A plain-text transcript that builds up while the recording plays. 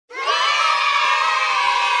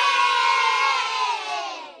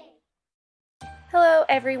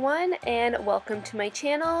everyone, and welcome to my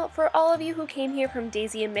channel. For all of you who came here from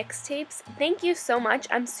Daisy and Mixtapes, thank you so much.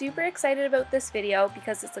 I'm super excited about this video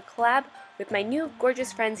because it's a collab with my new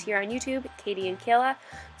gorgeous friends here on YouTube, Katie and Kayla.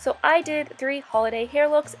 So I did 3 holiday hair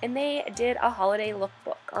looks and they did a holiday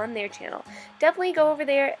lookbook on their channel. Definitely go over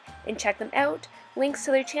there and check them out. Links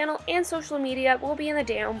to their channel and social media will be in the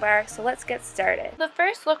down bar, so let's get started. The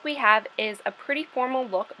first look we have is a pretty formal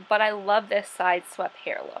look, but I love this side swept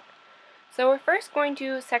hair look. So we're first going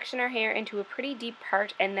to section our hair into a pretty deep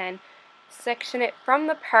part and then section it from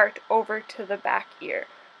the part over to the back ear.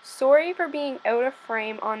 Sorry for being out of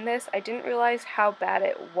frame on this. I didn't realize how bad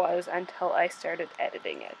it was until I started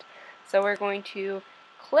editing it. So we're going to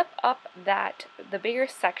clip up the bigger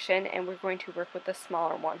section and we're going to work with the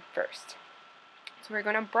smaller one first. So we're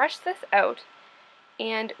going to brush this out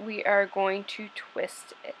and we are going to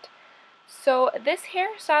twist it. So this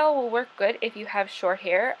hairstyle will work good if you have short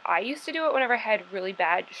hair. I used to do it whenever I had really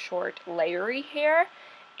bad short layery hair,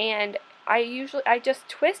 and I just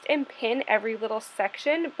twist and pin every little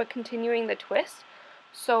section, but continuing the twist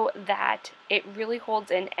so that it really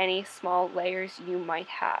holds in any small layers you might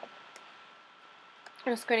have.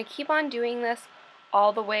 I'm just going to keep on doing this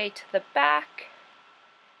all the way to the back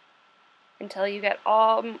until you get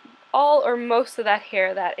all or most of that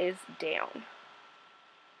hair that is down.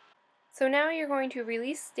 So now you're going to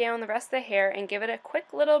release down the rest of the hair and give it a quick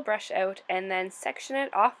little brush out and then section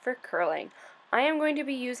it off for curling. I am going to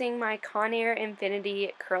be using my Conair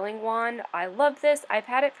Infinity curling wand. I love this. I've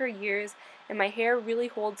had it for years and my hair really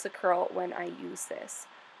holds the curl when I use this.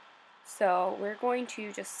 So we're going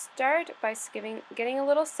to just start by getting a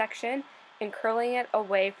little section and curling it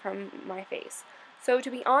away from my face. So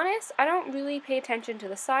to be honest, I don't really pay attention to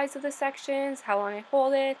the size of the sections, how long I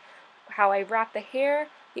hold it, how I wrap the hair.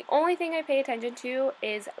 The only thing I pay attention to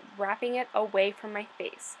is wrapping it away from my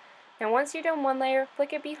face. Now once you're done one layer,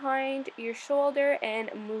 flick it behind your shoulder and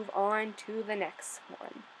move on to the next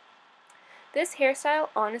one. This hairstyle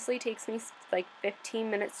honestly takes me like 15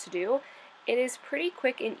 minutes to do. It is pretty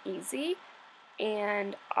quick and easy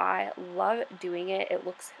and I love doing it. It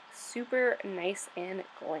looks super nice and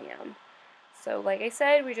glam. So like I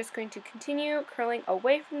said, we're just going to continue curling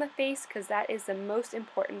away from the face because that is the most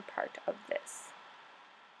important part of this.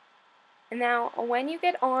 And now, when you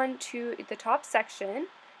get on to the top section,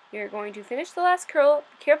 you're going to finish the last curl.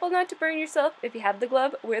 Be careful not to burn yourself. If you have the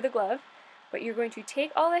glove, wear the glove. But you're going to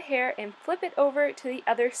take all the hair and flip it over to the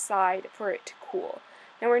other side for it to cool.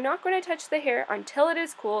 Now, we're not going to touch the hair until it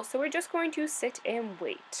is cool, so we're just going to sit and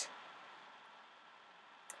wait.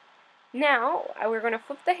 Now, we're going to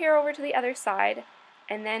flip the hair over to the other side,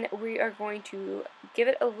 and then we are going to give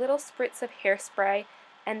it a little spritz of hairspray,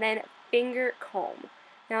 and then finger comb.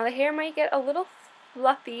 Now the hair might get a little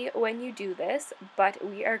fluffy when you do this, but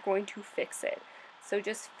we are going to fix it. So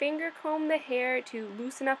just finger comb the hair to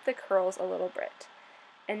loosen up the curls a little bit.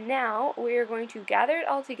 And now we are going to gather it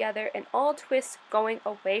all together and all twist going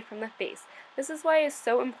away from the face. This is why it's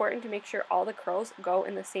so important to make sure all the curls go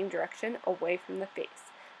in the same direction away from the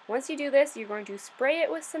face. Once you do this, you're going to spray it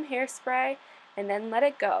with some hairspray and then let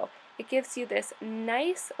it go. It gives you this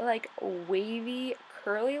nice, like, wavy,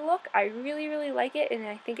 curly look. I really, really like it, and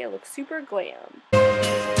I think it looks super glam.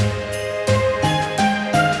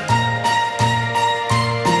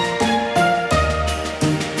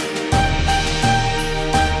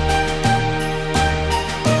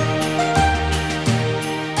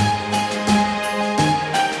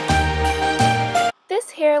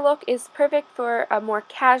 This hair look is perfect for a more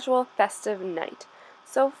casual, festive night.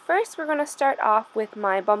 So first we're going to start off with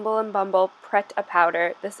my Bumble & Bumble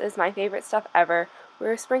Pret-A-Powder. This is my favorite stuff ever.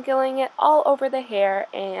 We're sprinkling it all over the hair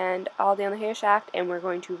and all down the hair shaft, and we're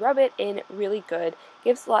going to rub it in really good.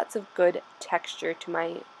 Gives lots of good texture to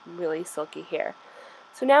my really silky hair.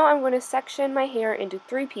 So now I'm going to section my hair into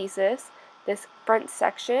 3 pieces. This front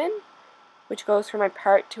section, which goes from my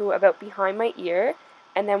part to about behind my ear,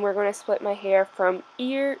 and then we're going to split my hair from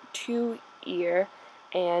ear to ear.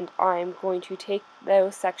 And I'm going to take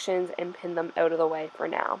those sections and pin them out of the way for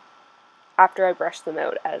now, after I brush them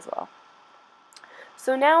out as well.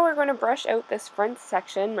 So now we're going to brush out this front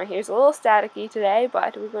section. My hair's a little staticky today,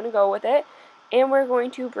 but we're going to go with it. And we're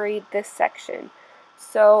going to braid this section.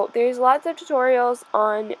 So there's lots of tutorials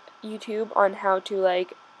on YouTube on how to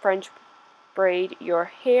like French braid your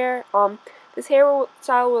hair. This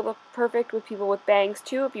hairstyle will look perfect with people with bangs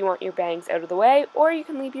too, if you want your bangs out of the way, or you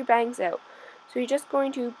can leave your bangs out. So you're just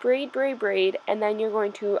going to braid, braid, braid, and then you're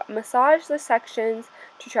going to massage the sections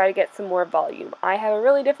to try to get some more volume. I have a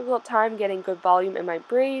really difficult time getting good volume in my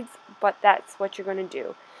braids, but that's what you're going to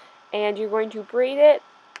do. And you're going to braid it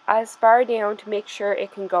as far down to make sure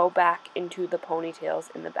it can go back into the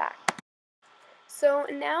ponytails in the back. So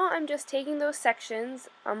now I'm just taking those sections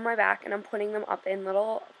on my back and I'm putting them up in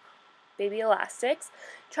little baby elastics.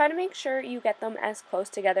 Try to make sure you get them as close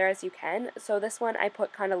together as you can. So this one I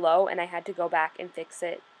put kind of low and I had to go back and fix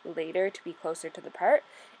it later to be closer to the part.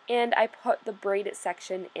 And I put the braided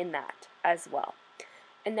section in that as well.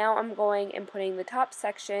 And now I'm going and putting the top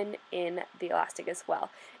section in the elastic as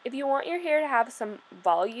well. If you want your hair to have some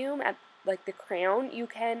volume at like the crown, you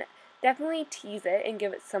can definitely tease it and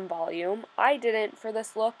give it some volume. I didn't for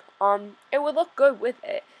this look. It would look good with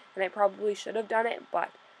it, and I probably should have done it,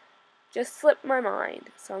 but just slipped my mind.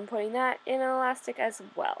 So I'm putting that in an elastic as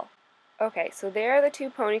well. Okay, so there are the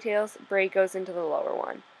two ponytails. Braid goes into the lower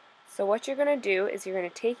one. So what you're going to do is you're going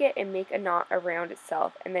to take it and make a knot around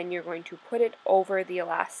itself, and then you're going to put it over the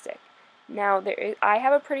elastic. Now, I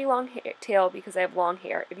have a pretty long tail because I have long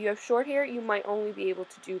hair. If you have short hair, you might only be able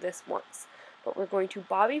to do this once. But we're going to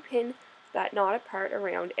bobby pin that knotted part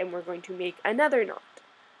around, and we're going to make another knot.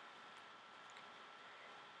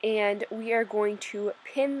 And we are going to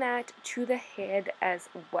pin that to the head as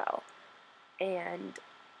well. And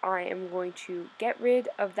I am going to get rid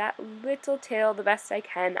of that little tail the best I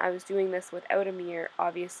can. I was doing this without a mirror.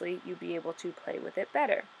 Obviously, you'd be able to play with it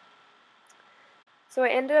better. So I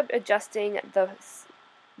ended up adjusting the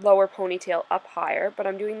lower ponytail up higher, but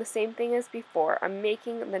I'm doing the same thing as before. I'm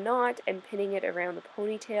making the knot and pinning it around the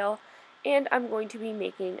ponytail, and I'm going to be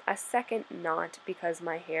making a second knot because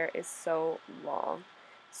my hair is so long.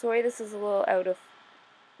 Sorry this is a little out of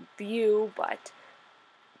view, but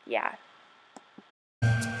yeah.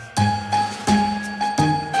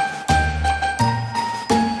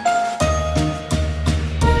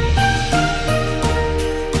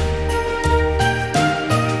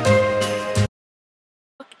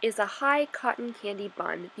 Is a high cotton candy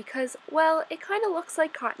bun because, well, it kind of looks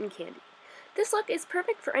like cotton candy. This look is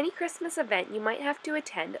perfect for any Christmas event you might have to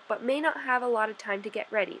attend but may not have a lot of time to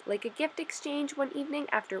get ready, like a gift exchange one evening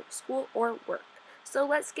after school or work. So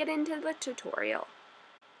let's get into the tutorial.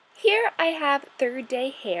 Here I have third day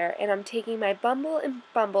hair and I'm taking my Bumble and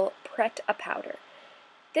Bumble Pret-A Powder.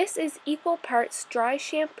 This is equal parts dry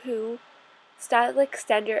shampoo, style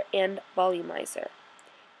extender, and volumizer.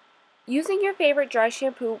 Using your favorite dry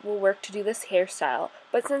shampoo will work to do this hairstyle,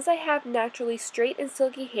 but since I have naturally straight and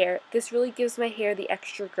silky hair, this really gives my hair the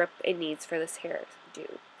extra grip it needs for this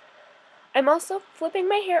hairdo. I'm also flipping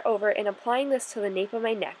my hair over and applying this to the nape of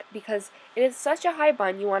my neck because it is such a high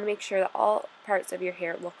bun you want to make sure that all parts of your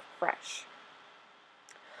hair look fresh.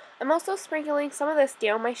 I'm also sprinkling some of this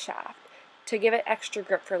down my shaft to give it extra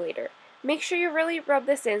grip for later. Make sure you really rub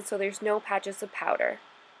this in so there's no patches of powder.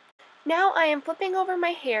 Now I am flipping over my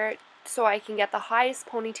hair so I can get the highest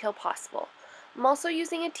ponytail possible. I'm also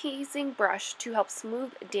using a teasing brush to help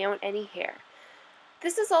smooth down any hair.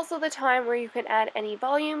 This is also the time where you can add any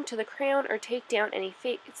volume to the crown or take down any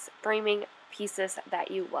face framing pieces that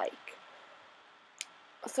you like.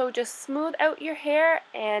 So just smooth out your hair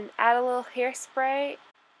and add a little hairspray.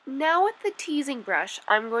 Now with the teasing brush,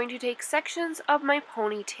 I'm going to take sections of my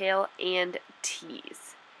ponytail and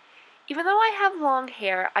tease. Even though I have long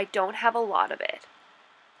hair, I don't have a lot of it.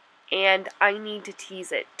 And I need to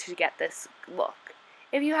tease it to get this look.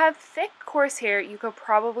 If you have thick, coarse hair, you could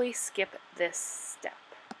probably skip this step.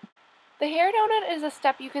 The hair donut is a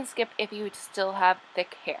step you can skip if you still have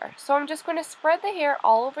thick hair. So I'm just going to spread the hair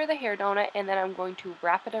all over the hair donut and then I'm going to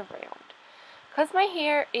wrap it around. Because my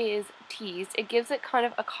hair is teased, it gives it kind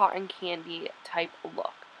of a cotton candy type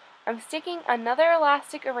look. I'm sticking another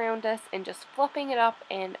elastic around this and just flipping it up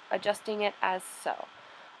and adjusting it as so.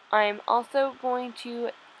 I'm also going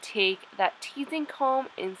to take that teasing comb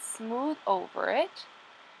and smooth over it,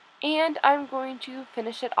 and I'm going to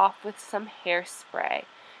finish it off with some hairspray.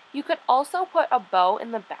 You could also put a bow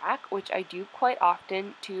in the back, which I do quite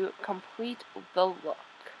often to complete the look.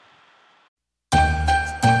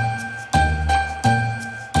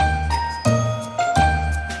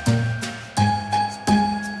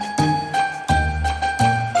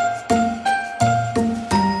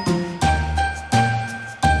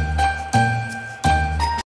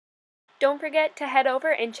 Don't forget to head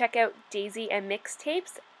over and check out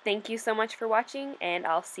Daisy&Mixtapes. Thank you so much for watching, and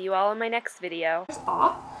I'll see you all in my next video.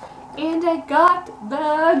 And I got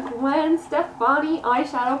the Gwen Stefani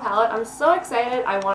eyeshadow palette. I'm so excited. I want